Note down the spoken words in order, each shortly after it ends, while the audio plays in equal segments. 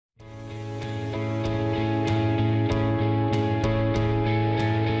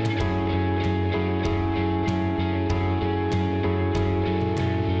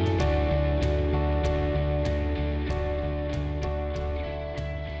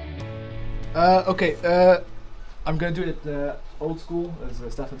Okay, I'm going to do it old school,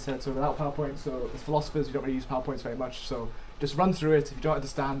 as Stefan said, so without PowerPoint. So as philosophers, we don't really use PowerPoints very much, so just run through it. If you don't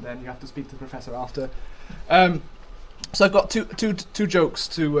understand, then you have to speak to the professor after. So I've got two jokes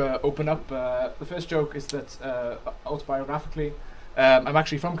to open up. The first joke is that autobiographically, I'm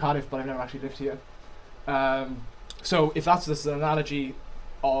actually from Cardiff, but I've never actually lived here. So if that's just an analogy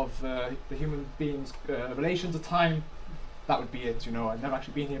of the human being's relation to time, that would be it. You know, I've never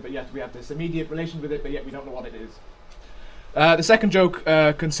actually been here, but yet we have this immediate relation with it, but yet we don't know what it is. The second joke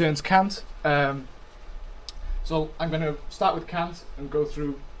concerns Kant. So I'm going to start with Kant and go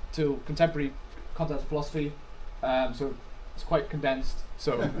through to contemporary Continental philosophy. So it's quite condensed,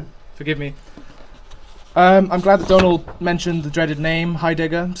 so forgive me. I'm glad that Donald mentioned the dreaded name,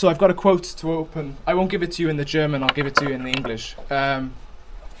 Heidegger. So I've got a quote to open. I won't give it to you in the German, I'll give it to you in the English.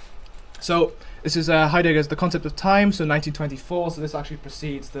 So this is Heidegger's The Concept of Time, so 1924, so this actually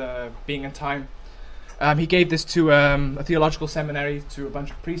precedes the Being in Time. He gave this to a theological seminary to a bunch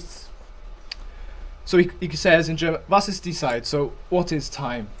of priests. So he says in German, Was ist die Zeit? So what is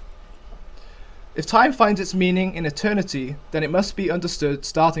time? If time finds its meaning in eternity, then it must be understood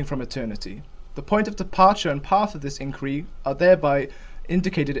starting from eternity. The point of departure and path of this inquiry are thereby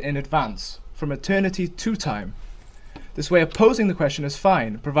indicated in advance, from eternity to time. This way of posing the question is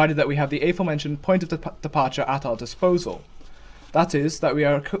fine, provided that we have the aforementioned point of departure at our disposal. That is, that we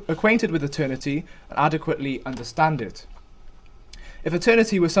are acquainted with eternity and adequately understand it. If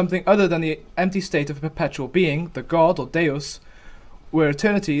eternity was something other than the empty state of a perpetual being, the God or Deus, were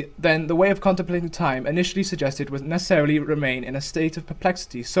eternity, then the way of contemplating time initially suggested would necessarily remain in a state of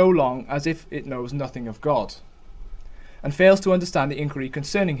perplexity so long as if it knows nothing of God, and fails to understand the inquiry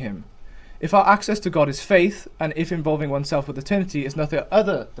concerning him. If our access to God is faith, and if involving oneself with eternity is nothing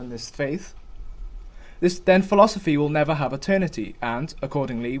other than this faith, then philosophy will never have eternity, and,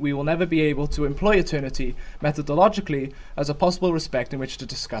 accordingly, we will never be able to employ eternity methodologically as a possible respect in which to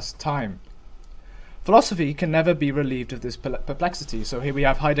discuss time. Philosophy can never be relieved of this perplexity, so here we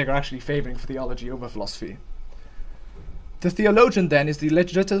have Heidegger actually favouring theology over philosophy. The theologian, then, is the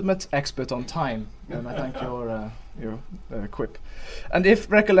legitimate expert on time. I thank your quip. And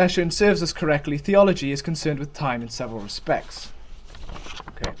if recollection serves us correctly, theology is concerned with time in several respects.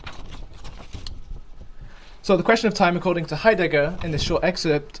 Okay. So the question of time, according to Heidegger, in this short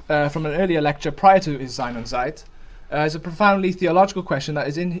excerpt from an earlier lecture prior to his Sein und Zeit, is a profoundly theological question that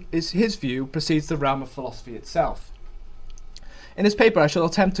is his view precedes the realm of philosophy itself. In this paper, I shall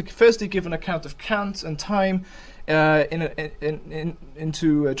attempt to firstly give an account of Kant and time to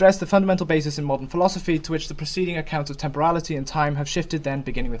address the fundamental basis in modern philosophy to which the preceding accounts of temporality and time have shifted, then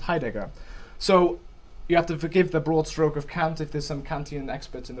beginning with Heidegger. So you have to forgive the broad stroke of Kant. If there's some Kantian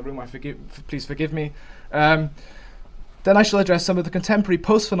experts in the room, please forgive me. Then I shall address some of the contemporary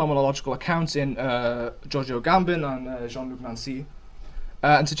post-phenomenological accounts in Giorgio Agamben and Jean-Luc Nancy,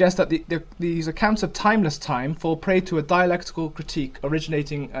 and suggest that these accounts of timeless time fall prey to a dialectical critique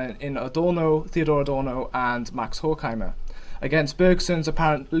originating in Theodor Adorno and Max Horkheimer, against Bergson's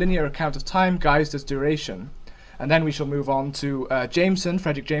apparent linear account of time guised as duration. And then we shall move on to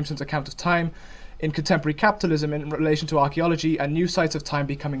Fredric Jameson's account of time in contemporary capitalism in relation to archaeology and new sites of time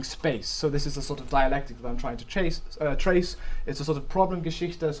becoming space. So this is a sort of dialectic that I'm trying to trace. It's a sort of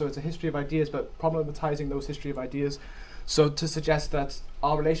Problemgeschichte, so it's a history of ideas, but problematizing those history of ideas. So to suggest that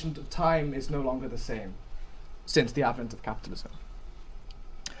our relation to time is no longer the same since the advent of capitalism.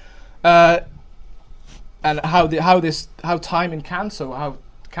 And how time in Kant, so how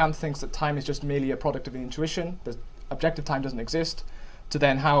Kant thinks that time is just merely a product of intuition, that objective time doesn't exist, to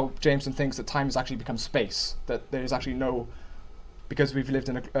then how Jameson thinks that time has actually become space, that there is actually no, because we've lived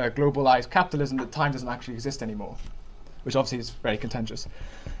in a globalized capitalism, that time doesn't actually exist anymore, which obviously is very contentious.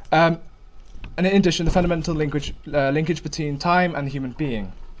 And in addition, the fundamental linkage between time and the human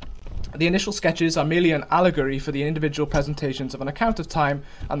being. The initial sketches are merely an allegory for the individual presentations of an account of time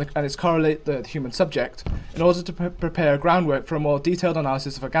and its correlate the human subject, in order to prepare groundwork for a more detailed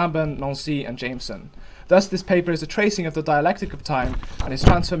analysis of Agamben, Nancy, and Jameson. Thus, this paper is a tracing of the dialectic of time and its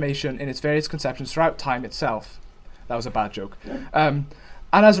transformation in its various conceptions throughout time itself. That was a bad joke. And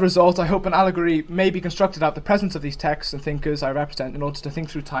as a result, I hope an allegory may be constructed out of the presence of these texts and thinkers I represent in order to think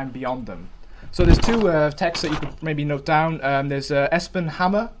through time beyond them. So there's two texts that you could maybe note down. There's Espen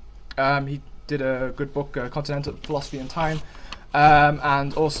Hammer. He did a good book, Continental Philosophy and Time.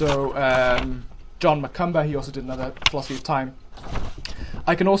 And also John Macumber, he also did another Philosophy of Time.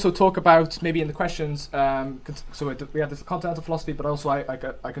 I can also talk about, maybe in the questions, so we have this continental philosophy, but also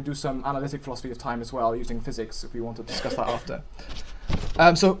I can do some analytic philosophy of time as well, using physics, if we want to discuss that after.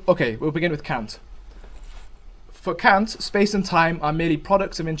 Okay, we'll begin with Kant. for Kant, space and time are merely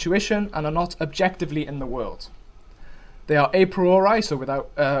products of intuition and are not objectively in the world. They are a priori, so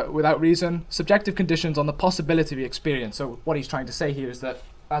without reason, subjective conditions on the possibility of experience. So what he's trying to say here is that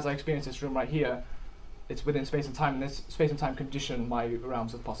as I experience this room right here, it's within space and time, and this space and time condition my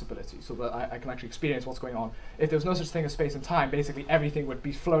realms of possibility, so that I can actually experience what's going on. If there was no such thing as space and time, basically everything would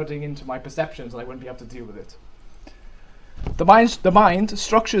be floating into my perceptions and I wouldn't be able to deal with it. The mind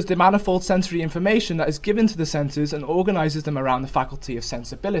structures the manifold sensory information that is given to the senses and organizes them around the faculty of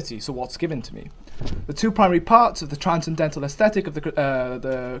sensibility, so what's given to me. The two primary parts of the transcendental aesthetic of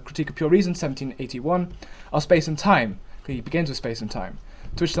the Critique of Pure Reason, 1781, are space and time. He begins with space and time,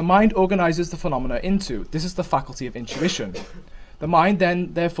 to which the mind organizes the phenomena into. This is the faculty of intuition. The mind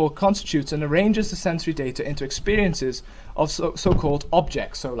then, therefore, constitutes and arranges the sensory data into experiences of so-called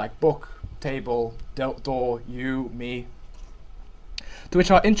objects, so like book, table, door, you, me, to which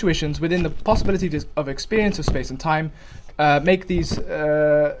our intuitions within the possibility of experience of space and time make these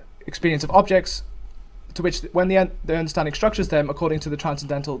experience of objects, to which when the understanding structures them according to the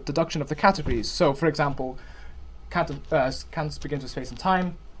transcendental deduction of the categories. So, for example, Kant begins with space and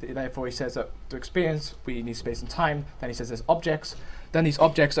time, therefore he says that to experience we need space and time. Then he says there's objects. Then these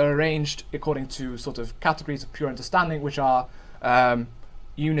objects are arranged according to sort of categories of pure understanding, which are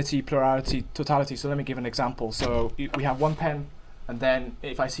unity, plurality, totality. So let me give an example. So we have one pen, and then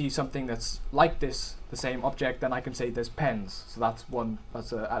if I see something that's like this, the same object, then I can say there's pens. So that's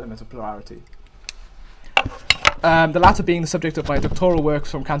an element of plurality. The latter being the subject of my doctoral work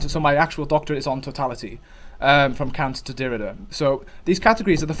from Kant. So my actual doctorate is on totality, from Kant to Derrida. So these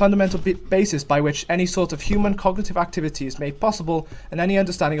categories are the fundamental basis by which any sort of human cognitive activity is made possible, and any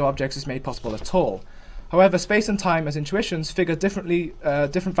understanding of objects is made possible at all. However, space and time as intuitions figure differently,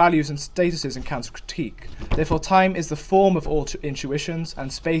 different values and statuses in Kant's critique. Therefore, time is the form of all intuitions,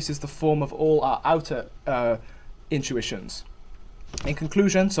 and space is the form of all our outer intuitions. In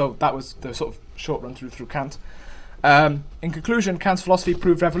conclusion, so that was the sort of short run through Kant. In conclusion, Kant's philosophy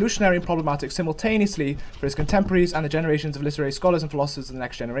proved revolutionary and problematic simultaneously for his contemporaries and the generations of literary scholars and philosophers of the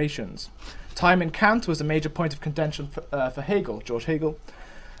next generations. Time in Kant was a major point of contention for Hegel, George Hegel.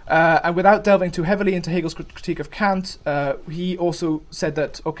 And without delving too heavily into Hegel's critique of Kant, he also said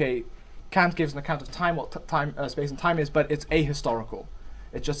that, okay, Kant gives an account of time, what space and time is, but it's ahistorical.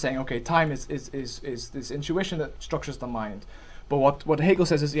 It's just saying, okay, time is this intuition that structures the mind. But what Hegel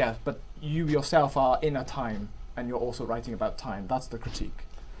says is, yeah, but you yourself are in a time, and you're also writing about time. That's the critique.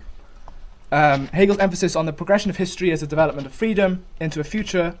 Hegel's emphasis on the progression of history as a development of freedom into a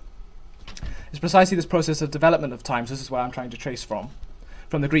future is precisely this process of development of time. So this is where I'm trying to trace from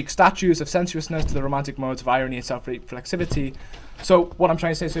the Greek statues of sensuousness to the romantic modes of irony and self-reflexivity. So what I'm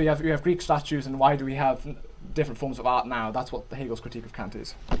trying to say, so you have Greek statues, and why do we have different forms of art now? That's what Hegel's critique of Kant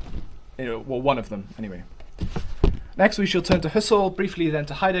is. Well, one of them, anyway. Next, we shall turn to Husserl, briefly then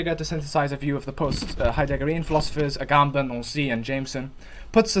to Heidegger, to synthesize a view of the post-Heideggerian philosophers, Agamben, Nancy, and Jameson.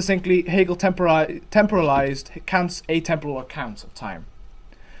 Put succinctly, Hegel temporalized Kant's atemporal account of time.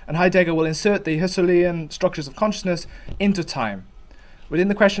 And Heidegger will insert the Husserlian structures of consciousness into time. Within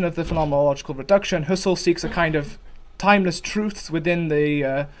the question of the phenomenological reduction, Husserl seeks a kind of timeless truths within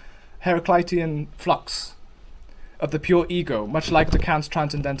the Heraclitean flux of the pure ego, much like the Kant's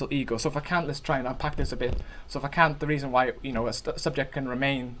transcendental ego. So for Kant, let's try and unpack this a bit. So for Kant, the reason why a subject can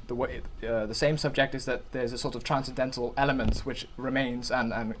remain the same subject is that there's a sort of transcendental element which remains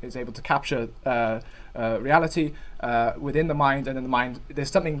and is able to capture reality within the mind, and in the mind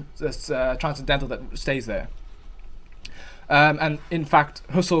there's something that's transcendental that stays there. And in fact,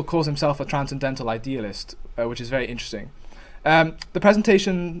 Husserl calls himself a transcendental idealist, which is very interesting. The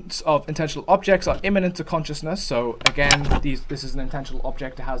presentations of intentional objects are immanent to consciousness. So again, this is an intentional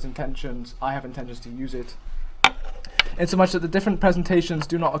object. It has intentions. I have intentions to use it. Insomuch that the different presentations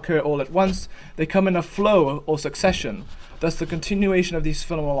do not occur all at once, they come in a flow or succession. Thus, the continuation of these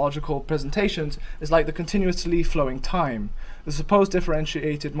phenomenological presentations is like the continuously flowing time. The supposed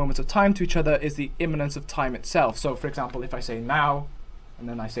differentiated moments of time to each other is the immanence of time itself. So, for example, if I say now, and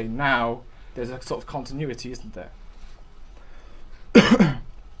then I say now, there's a sort of continuity, isn't there?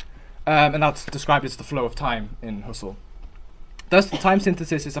 And that's described as the flow of time in Husserl. Thus, the time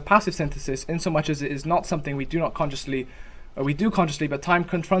synthesis is a passive synthesis, insomuch as it is not something we do consciously, but time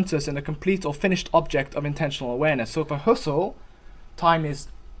confronts us in a complete or finished object of intentional awareness. So for Husserl, time is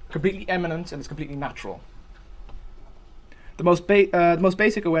completely immanent and it's completely natural. The most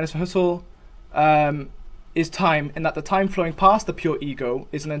basic awareness for Husserl is time, in that the time flowing past the pure ego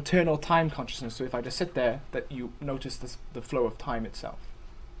is an internal time consciousness. So if I just sit there, that you notice the flow of time itself.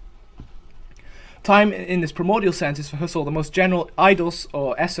 Time in this primordial sense is for Husserl the most general eidos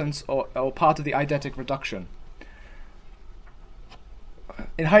or essence or part of the eidetic reduction.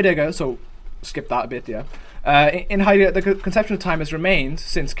 in Heidegger, so skip that a bit, yeah. In Heidegger, the conception of time has remained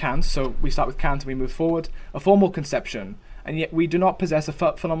since Kant, so we start with Kant and we move forward, a formal conception, and yet we do not possess a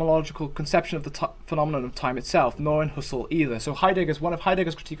phenomenological conception of the phenomenon of time itself, nor in Husserl either. So one of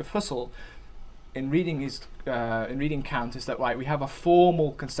Heidegger's critique of Husserl, in reading Kant, is that right, we have a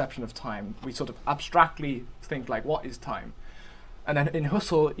formal conception of time. We sort of abstractly think like, what is time? And then in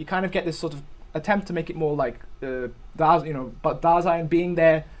Husserl, you kind of get this sort of attempt to make it more like Dasein being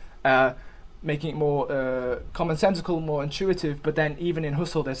there, making it more commonsensical, more intuitive. But then even in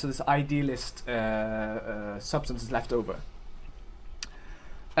Husserl, there's this idealist substance is left over.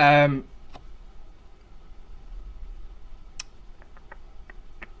 Where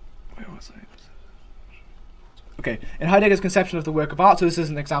was I? Okay, in Heidegger's conception of the work of art, so this is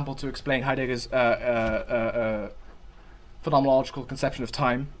an example to explain Heidegger's phenomenological conception of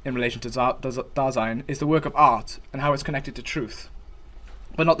time in relation to Dasein, is the work of art and how it's connected to truth,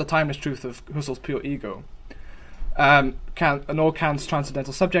 but not the timeless truth of Husserl's pure ego. Nor Kant's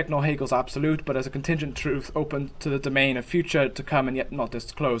transcendental subject, nor Hegel's absolute, but as a contingent truth open to the domain of future to come and yet not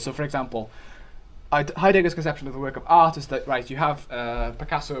disclosed. So, for example, Heidegger's conception of the work of art is that, right, you have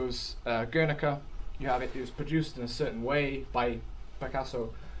Picasso's Guernica, you have it was produced in a certain way by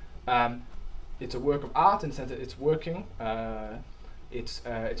Picasso. It's a work of art in the sense that it's working, it's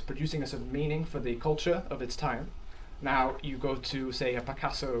producing a sort of meaning for the culture of its time. Now you go to, say, a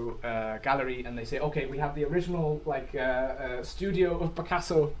Picasso gallery and they say, okay, we have the original studio of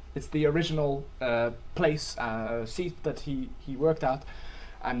Picasso. It's the original place, seat that he worked at,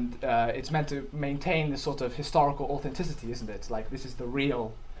 and it's meant to maintain this sort of historical authenticity, isn't it? Like, this is the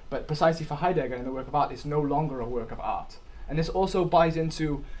real. But precisely for Heidegger in the work of art, it's no longer a work of art. And this also buys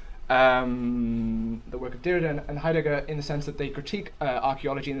into the work of Derrida and Heidegger in the sense that they critique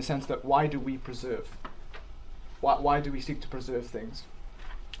archaeology in the sense that why do we preserve? Why do we seek to preserve things?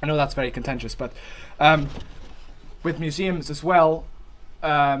 I know that's very contentious, but with museums as well,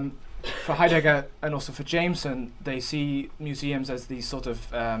 for Heidegger and also for Jameson, they see museums as these sort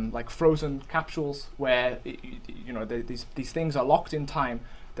of like frozen capsules where these things are locked in time.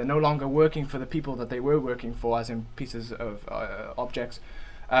 They're no longer working for the people that they were working for, as in pieces of objects.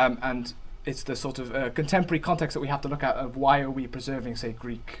 And it's the sort of contemporary context that we have to look at of why are we preserving, say,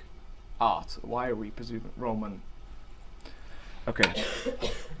 Greek art? Why are we preserving Roman? Okay.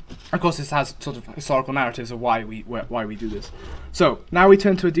 Of course, this has sort of historical narratives of why we do this. So now we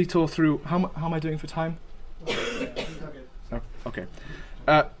turn to a detour through. How am I doing for time? Oh, okay.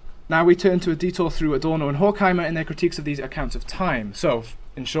 Now we turn to a detour through Adorno and Horkheimer in their critiques of these accounts of time. So,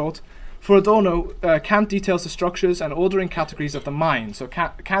 in short, for Adorno, Kant details the structures and ordering categories of the mind. So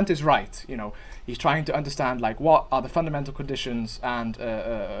Kant is right. He's trying to understand like what are the fundamental conditions and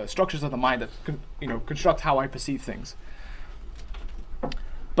structures of the mind that construct how I perceive things.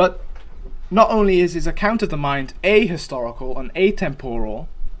 But not only is his account of the mind ahistorical and atemporal,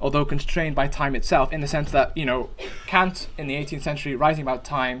 although constrained by time itself, in the sense that, Kant in the 18th century writing about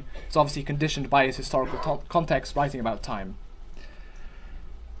time is obviously conditioned by his historical context writing about time.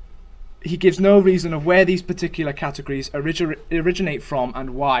 He gives no reason of where these particular categories originate from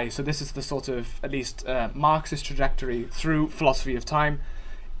and why. So this is the sort of, at least, Marxist trajectory through philosophy of time,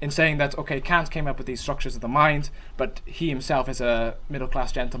 in saying that, okay, Kant came up with these structures of the mind, but he himself is a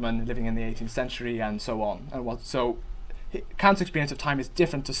middle-class gentleman living in the 18th century and so on. So Kant's experience of time is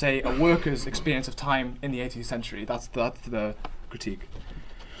different to, say, a worker's experience of time in the 18th century. That's the critique.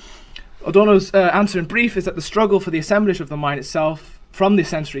 Adorno's answer in brief is that the struggle for the assemblage of the mind itself from the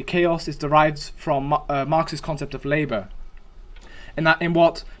sensory chaos is derived from Marx's concept of labour. In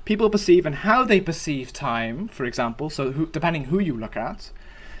what people perceive and how they perceive time, for example, so depending who you look at,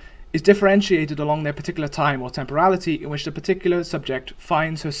 is differentiated along their particular time or temporality in which the particular subject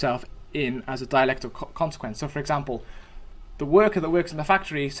finds herself in as a dialectical consequence. So, for example, the worker that works in the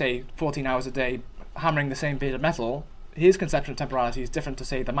factory, say, 14 hours a day, hammering the same bit of metal, his conception of temporality is different to,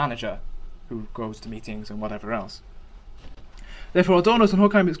 say, the manager who goes to meetings and whatever else. Therefore, Adorno's and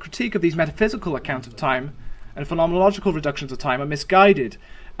Horkheimer's critique of these metaphysical accounts of time and phenomenological reductions of time are misguided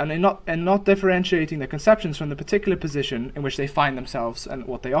and not differentiating their conceptions from the particular position in which they find themselves and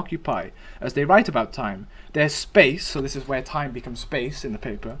what they occupy. As they write about time, their space, so this is where time becomes space in the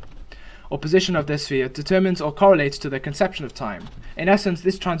paper, or position of their sphere determines or correlates to their conception of time. In essence,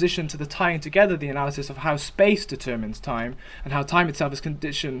 this transition to the tying together the analysis of how space determines time and how time itself is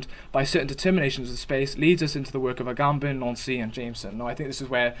conditioned by certain determinations of space leads us into the work of Agamben, Nancy and Jameson. Now I think this is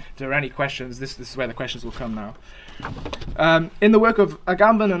where, if there are any questions, this is where the questions will come now. In the work of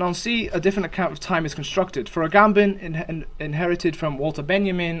Agamben and Nancy, a different account of time is constructed. For Agamben, inherited from Walter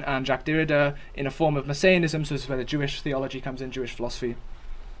Benjamin and Jacques Derrida in a form of messianism, so this is where the Jewish theology comes in, Jewish philosophy.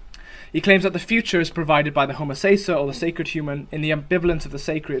 He claims that the future is provided by the homo sacer, or the sacred human, in the ambivalence of the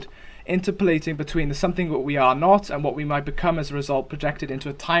sacred, interpolating between the something that we are not and what we might become as a result, projected into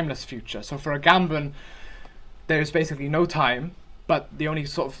a timeless future. So for Agamben, there is basically no time, but the only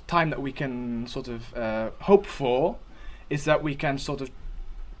sort of time that we can sort of hope for is that we can sort of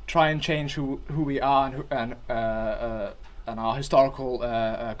try and change who we are and our historical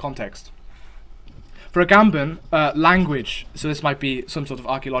context. For Agamben, language, so this might be some sort of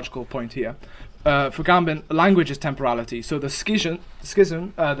archaeological point here. For Agamben, language is temporality. So the schism,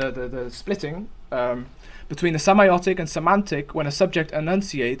 the splitting between the semiotic and semantic when a subject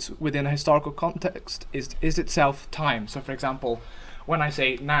enunciates within a historical context is itself time. So for example, when I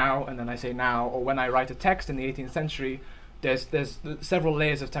say now and then I say now, or when I write a text in the 18th century, there's several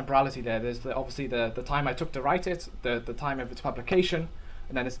layers of temporality there. There's obviously the time I took to write it, the time of its publication,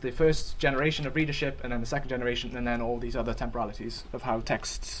 and then it's the first generation of readership, and then the second generation, and then all these other temporalities of how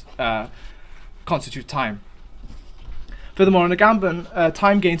texts constitute time. Furthermore, in Agamben,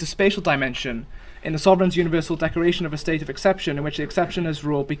 time gains a spatial dimension in the sovereign's universal declaration of a state of exception, in which the exception as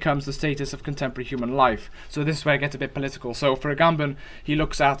rule becomes the status of contemporary human life. So this is where it gets a bit political. So for Agamben, he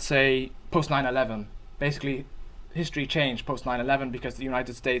looks at, say, post 9/11. Basically, history changed post 9/11 because the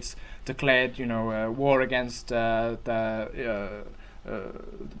United States declared, war against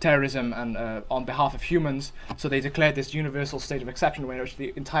terrorism and on behalf of humans. So they declared this universal state of exception, in which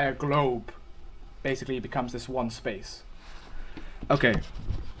the entire globe basically becomes this one space. Okay.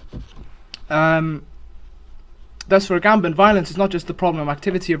 Thus, for Agamben, violence is not just the problem of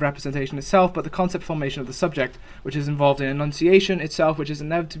activity of representation itself, but the concept formation of the subject, which is involved in enunciation itself, which is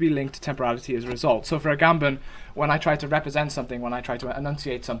inevitably linked to temporality as a result. So for Agamben, when I try to represent something, when I try to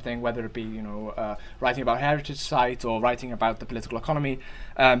enunciate something, whether it be writing about heritage sites or writing about the political economy,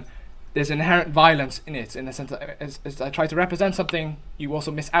 there's inherent violence in it, in the sense that as I try to represent something, you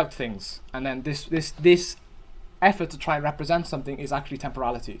also miss out things, and then this effort to try and represent something is actually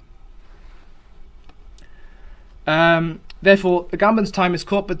temporality. Therefore, Agamben's time is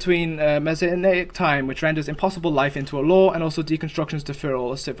caught between messianic time, which renders impossible life into a law, and also deconstruction's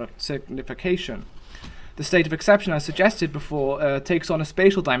deferral of signification. The state of exception, as suggested before, takes on a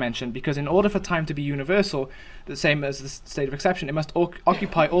spatial dimension, because in order for time to be universal, the same as the state of exception, it must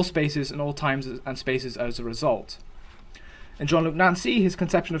occupy all spaces and all times and spaces as a result. In Jean-Luc Nancy, his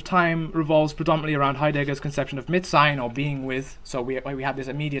conception of time revolves predominantly around Heidegger's conception of Mitsein, or being with. So we have this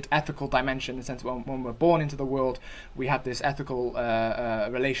immediate ethical dimension, in the sense that when we're born into the world, we have this ethical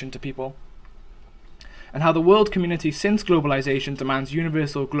relation to people. And how the world community, since globalization, demands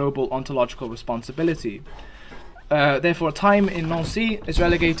universal global ontological responsibility. Therefore, time in Nancy is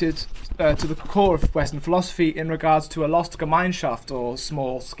relegated to the core of Western philosophy in regards to a lost Gemeinschaft, or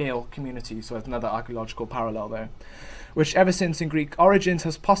small-scale community. So it's another archaeological parallel there, which ever since in Greek origins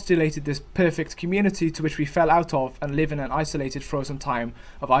has postulated this perfect community to which we fell out of and live in an isolated, frozen time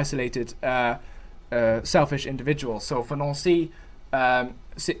of isolated, selfish individuals. So for Nancy,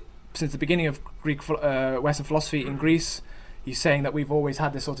 since the beginning of Greek Western philosophy in Greece, he's saying that we've always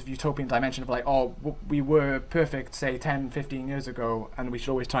had this sort of utopian dimension of like, oh, we were perfect, say, 10, 15 years ago, and we should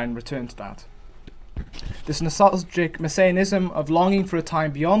always try and return to that. This nostalgic messianism of longing for a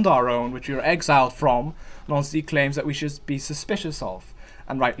time beyond our own, which we are exiled from, Nancy claims that we should be suspicious of,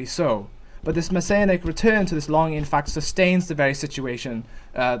 and rightly so. But this messianic return to this longing, in fact, sustains the very situation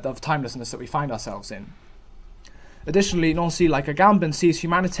of timelessness that we find ourselves in. Additionally, Nancy, like Agamben, sees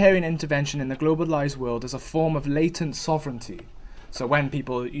humanitarian intervention in the globalized world as a form of latent sovereignty. So when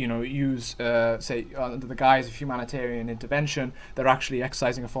people, use, say, under the guise of humanitarian intervention, they're actually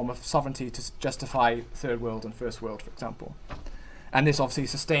exercising a form of sovereignty to justify third world and first world, for example. And this obviously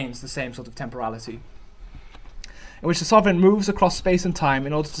sustains the same sort of temporality, in which the sovereign moves across space and time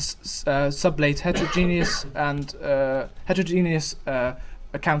in order to sublate heterogeneous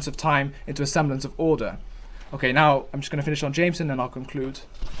accounts of time into a semblance of order. Okay, now I'm just going to finish on Jameson and I'll conclude.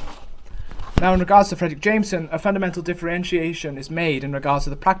 Now, in regards to Fredric Jameson, a fundamental differentiation is made in regards to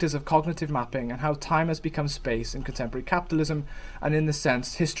the practice of cognitive mapping and how time has become space in contemporary capitalism, and in this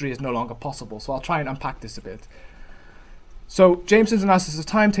sense, history is no longer possible. So I'll try and unpack this a bit. So Jameson's analysis of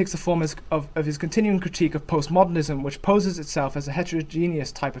time takes the form of his continuing critique of postmodernism, which poses itself as a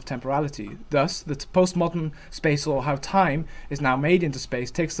heterogeneous type of temporality. Thus, the postmodern space, or how time is now made into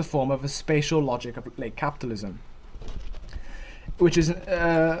space, takes the form of a spatial logic of late capitalism, which is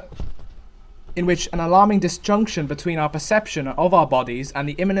in which an alarming disjunction between our perception of our bodies and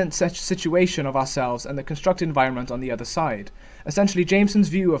the imminent situation of ourselves and the constructed environment on the other side. Essentially, Jameson's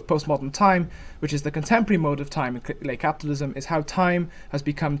view of postmodern time, which is the contemporary mode of time in late capitalism, is how time has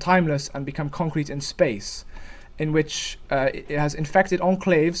become timeless and become concrete in space. in which it has infected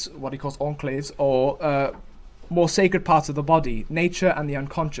enclaves, what he calls enclaves, or more sacred parts of the body. Nature and the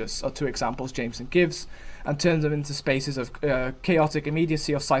unconscious are two examples Jameson gives, and turns them into spaces of chaotic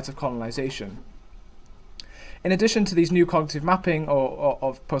immediacy or sites of colonization. In addition to these new cognitive mapping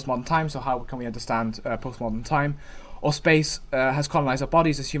of postmodern time, so how can we understand postmodern time, or space has colonized our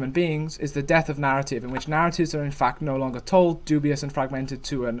bodies as human beings, is the death of narrative, in which narratives are in fact no longer told, dubious and fragmented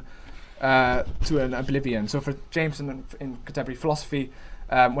to an oblivion. So for Jameson in contemporary philosophy,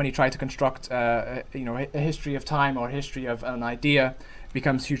 when he tried to construct a history of time or a history of an idea, it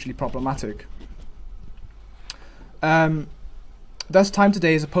becomes hugely problematic. Thus, time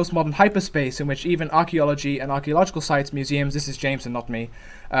today is a postmodern hyperspace in which even archaeology and archaeological sites, museums, this is Jameson, not me,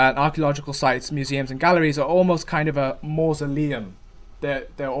 archaeological sites, museums and galleries are almost kind of a mausoleum. They're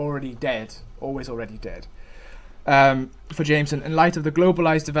already dead, always already dead. For Jameson, in light of the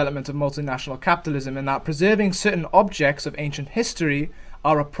globalized development of multinational capitalism, and that preserving certain objects of ancient history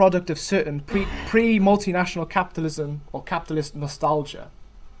are a product of certain pre-multinational capitalism or capitalist nostalgia,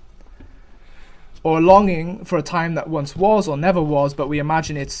 or longing for a time that once was or never was, but we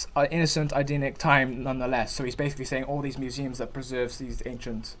imagine it's an innocent, idyllic time nonetheless. So he's basically saying all these museums that preserve these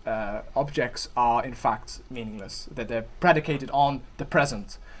ancient objects are in fact meaningless, that they're predicated on the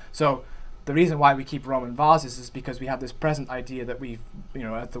present. So the reason why we keep Roman vases is because we have this present idea that we've,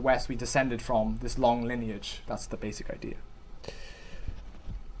 at the West, we descended from this long lineage. That's the basic idea.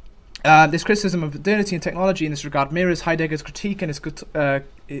 This criticism of modernity and technology in this regard mirrors Heidegger's critique and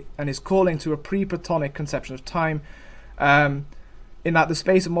his calling to a pre-Platonic conception of time, in that the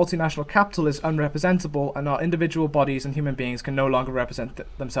space of multinational capital is unrepresentable, and our individual bodies and human beings can no longer represent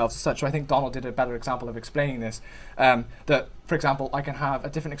themselves as such. So I think Donald did a better example of explaining this. That, for example, I can have a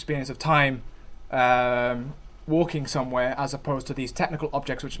different experience of time walking somewhere as opposed to these technical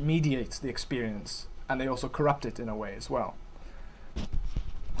objects which mediate the experience, and they also corrupt it in a way as well.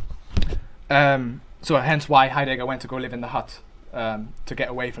 So hence why Heidegger went to go live in the hut, to get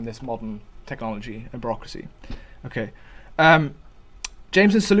away from this modern technology and bureaucracy. Okay.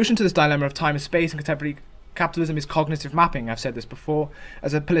 Jameson's solution to this dilemma of time and space in contemporary capitalism is cognitive mapping. I've said this before,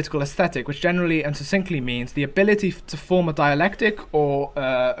 as a political aesthetic, which generally and succinctly means the ability to form a dialectic or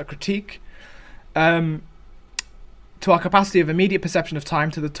a critique to our capacity of immediate perception of time,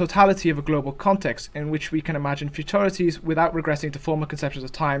 to the totality of a global context in which we can imagine futurities without regressing to former conceptions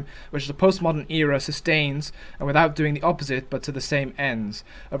of time, which the postmodern era sustains, and without doing the opposite but to the same ends,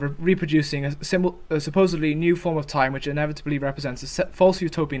 of reproducing a supposedly new form of time which inevitably represents a false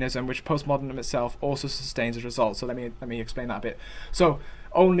utopianism which postmodernism itself also sustains as a result. So let me explain that a bit. So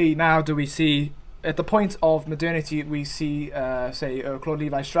only now do we see, at the point of modernity, we see, say, Claude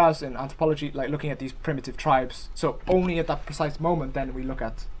Levi-Strauss in Anthropology, like looking at these primitive tribes. So only at that precise moment, then we look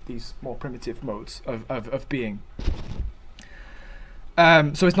at these more primitive modes of being.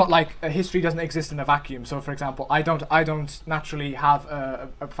 So it's not like history doesn't exist in a vacuum. So, for example, I don't naturally have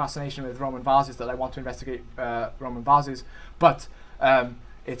a fascination with Roman vases that I want to investigate Roman vases, but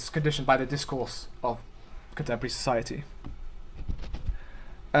it's conditioned by the discourse of contemporary society.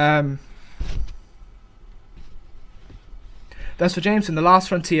 Thus, for Jameson, the last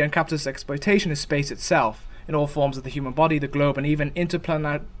frontier in capitalist exploitation is space itself, in all forms of the human body, the globe, and even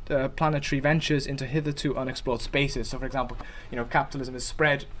interplanetary ventures into hitherto unexplored spaces. So, for example, capitalism is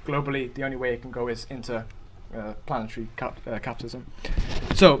spread globally. The only way it can go is into planetary capitalism.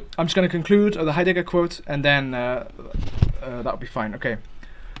 So, I'm just going to conclude with the Heidegger quote, and then that'll be fine. Okay.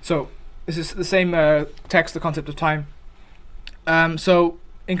 So, this is the same text, the concept of time. So,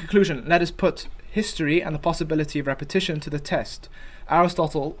 in conclusion, let us put history and the possibility of repetition to the test.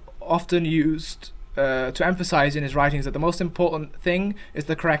 Aristotle often used to emphasize in his writings that the most important thing is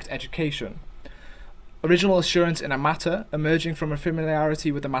the correct education. Original assurance in a matter emerging from a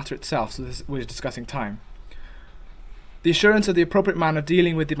familiarity with the matter itself. So we're discussing time. The assurance of the appropriate manner of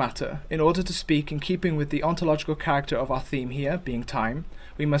dealing with the matter. In order to speak in keeping with the ontological character of our theme here, being time,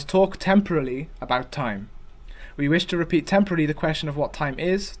 we must talk temporally about time. We wish to repeat temporally the question of what time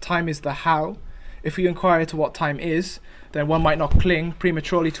is. Time is the how. If we inquire to what time is, then one might not cling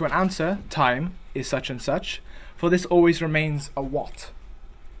prematurely to an answer, time is such and such, for this always remains a what.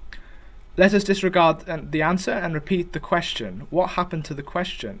 Let us disregard the answer and repeat the question. What happened to the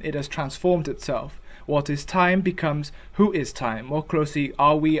question? It has transformed itself. What is time becomes who is time. More closely,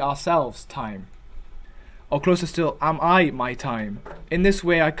 are we ourselves time? Or closer still, am I my time? In this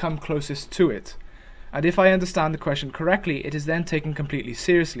way I come closest to it. And if I understand the question correctly, it is then taken completely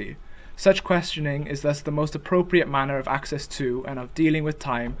seriously. Such questioning is thus the most appropriate manner of access to and of dealing with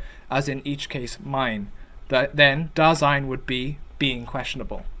time, as in each case mine. Then Dasein would be being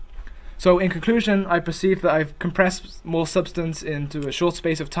questionable. So in conclusion, I perceive that I've compressed more substance into a short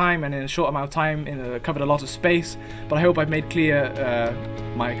space of time, and in a short amount of time covered a lot of space, but I hope I've made clear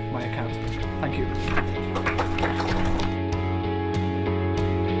my account. Thank you.